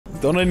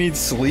Don't I need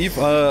sleep?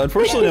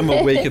 Unfortunately, I'm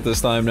awake at this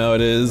time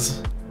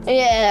nowadays.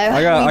 Yeah.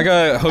 I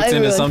got hooked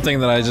into something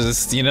that I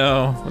just, you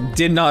know,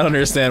 did not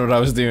understand what I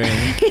was doing.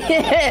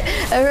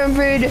 I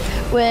remembered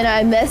when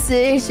I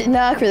messaged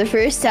Noc for the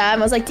first time.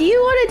 I was like, "Do you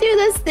want to do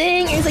this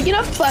thing?" And he's like, "You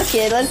know, fuck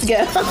it, let's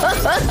go."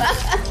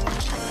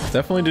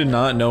 Definitely did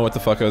not know what the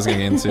fuck I was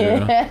getting into.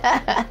 Yeah,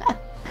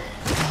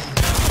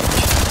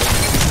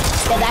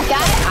 that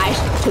guy, I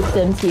took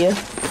them to you.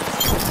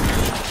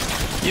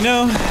 You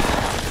know,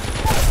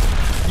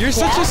 you're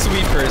such a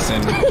sweet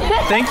person.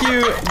 Thank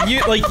you.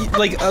 You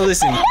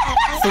listen.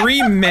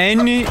 3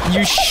 men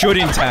you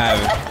shouldn't have.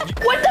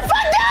 What the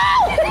fuck? No!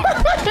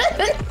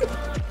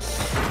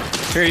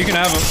 Here, you can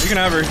have him. You can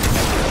have her.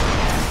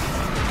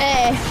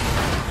 Hey,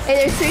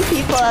 there's 3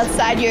 people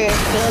outside your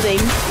building.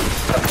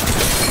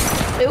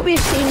 It would be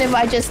ashamed if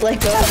I just let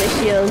go of the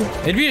shield.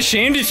 It'd be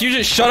ashamed if you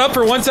just shut up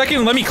for 1 second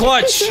and let me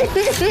clutch. How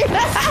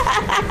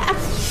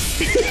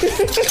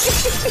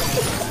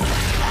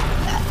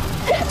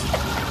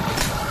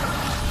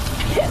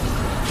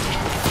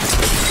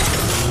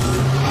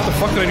the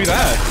fuck did I do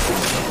that?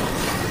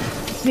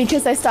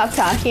 Because I stopped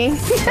talking.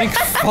 Thank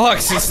fuck.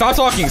 Stop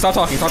talking. Stop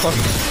talking. Stop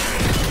talking.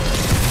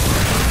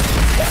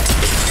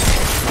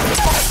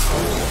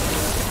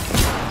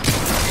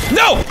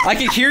 No! I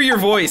can hear your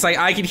voice.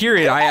 I can hear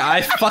it.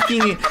 I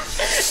fucking...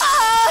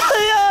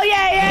 Oh,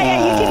 yeah.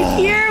 You can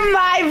hear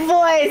my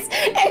voice.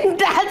 And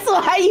that's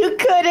why you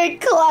couldn't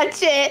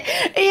clutch it.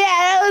 Yeah,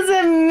 that was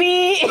a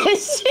me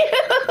issue.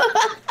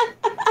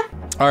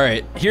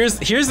 Alright, here's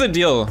the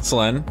deal,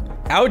 Selen.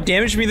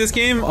 Out-damage me this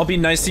game, I'll be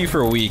nice to you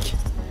for a week.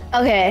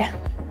 Okay.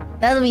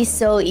 That'll be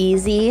so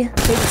easy.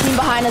 There's a team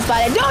behind us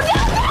by the... No!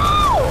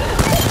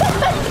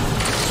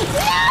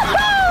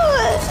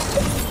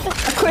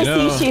 Of course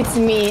he shoots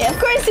me. Of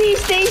course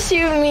they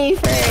shoot me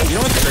first. You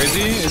know what's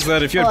crazy? Is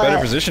that if you had better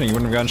positioning, you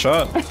wouldn't have gotten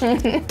shot.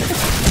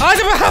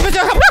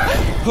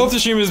 Hope the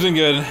stream has been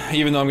good,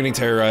 even though I'm getting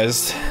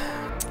terrorized.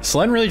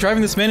 Selen really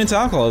driving this man into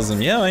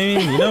alcoholism. Yeah, I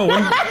mean, you know,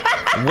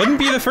 wouldn't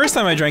be the first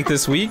time I drank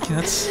this week.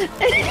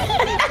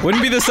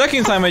 Wouldn't be the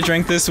second time I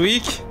drank this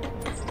week.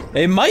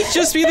 It might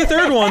just be the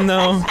 3rd one,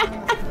 though.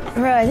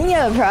 Bro, I think you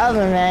have a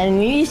problem, man.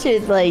 Maybe you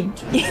should, like,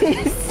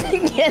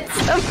 get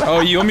some...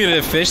 Oh, you want me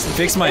to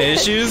fix my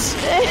issues?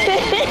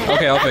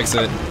 Okay, I'll fix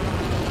it.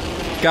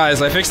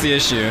 Guys, I fixed the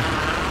issue.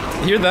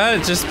 Hear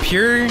that? Just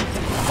pure,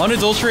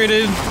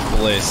 unadulterated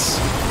bliss.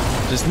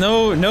 Just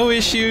no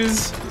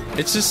issues.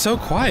 It's just so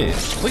quiet.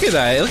 Look at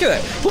that. Look at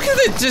that. Look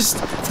at just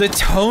the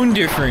tone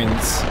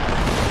difference.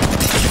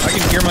 I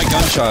can hear my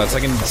gunshots. I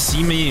can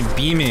see me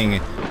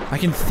beaming. I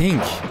can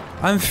think.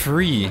 I'm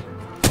free.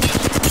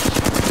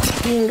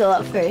 You can go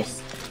up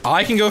first.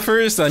 I can go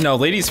first? No,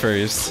 ladies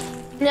first.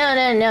 No.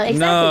 Exactly, you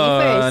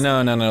first.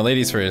 No,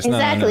 ladies first.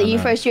 Exactly, you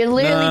first. You're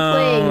literally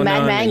playing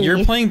Mad Maggie.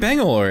 You're playing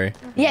Bangalore.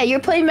 Yeah, you're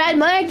playing Mad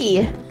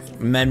Maggie.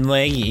 Mad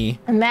Maggie.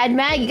 Mad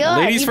Maggie, go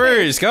Ladies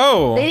first,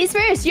 go. Ladies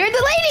first, you're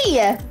the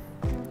lady.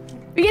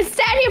 We can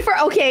stand here for...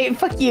 Okay,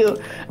 fuck you.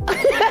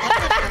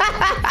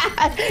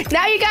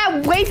 Now you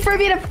gotta wait for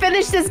me to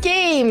finish this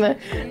game.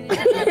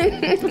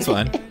 That's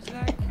fine.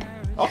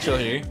 I'll chill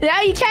here.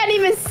 Now you can't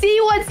even see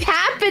what's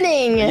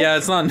happening. Yeah,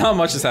 it's not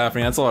much is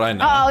happening. That's all I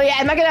know. Oh yeah,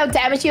 am I gonna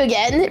damage you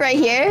again right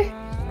here?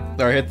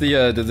 All right, hit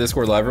the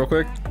Discord live real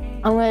quick.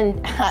 No,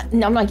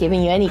 I'm not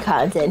giving you any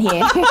content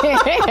here.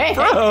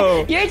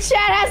 Bro. Your chat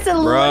has to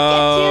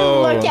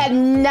look at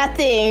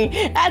nothing.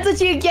 That's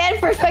what you get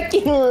for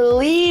fucking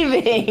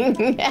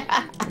leaving.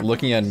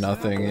 Looking at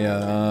nothing,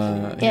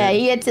 yeah. Yeah,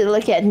 you get to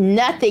look at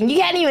nothing. You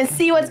can't even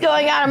see what's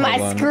going on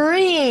my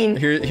screen.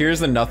 Here's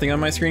the nothing on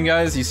my screen,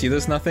 guys. You see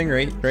this nothing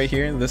right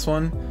here, this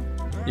one?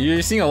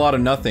 You're seeing a lot of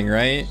nothing,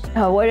 right?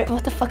 Oh,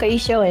 what the fuck are you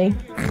showing?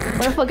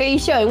 What the fuck are you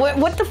showing?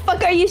 What the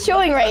fuck are you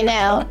showing right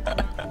now?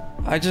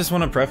 I just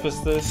want to preface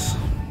this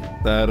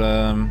that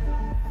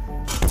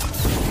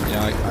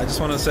yeah, I just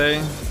want to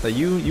say that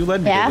you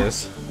led me to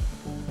this.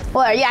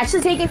 What, are you actually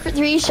taking for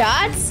 3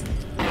 shots?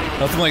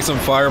 Nothing like some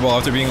fireball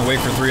after being awake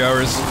for 3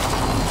 hours.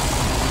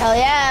 Hell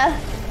yeah.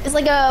 It's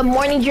like a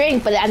morning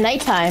drink, but at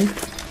nighttime.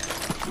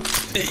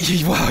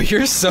 Wow,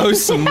 you're so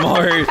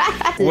smart.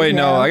 Wait,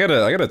 no, I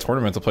got a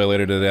tournament to play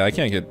later today. I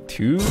can't get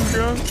too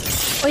drunk.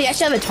 Oh, you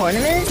actually have a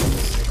tournament?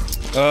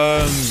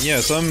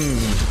 Yeah, some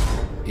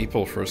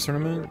April 1st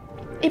tournament.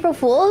 April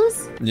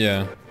Fools?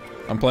 Yeah.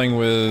 I'm playing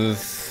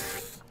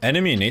with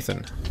Enemy and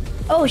Nathan.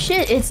 Oh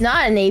shit, it's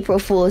not an April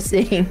Fool's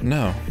thing.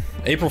 No.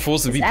 April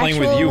Fools to be playing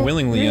with you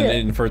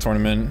willingly for a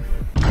tournament.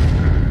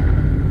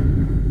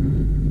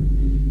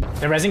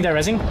 They're rezzing.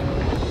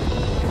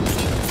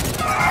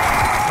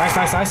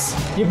 Nice.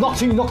 You've knocked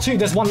two,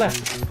 there's 1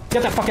 left.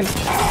 Get that fucking...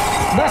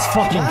 Let's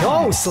fucking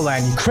go,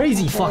 Selen, you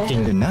crazy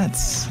fucking... You're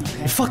nuts.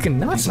 You're fucking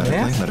nuts,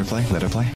 man. Let her play.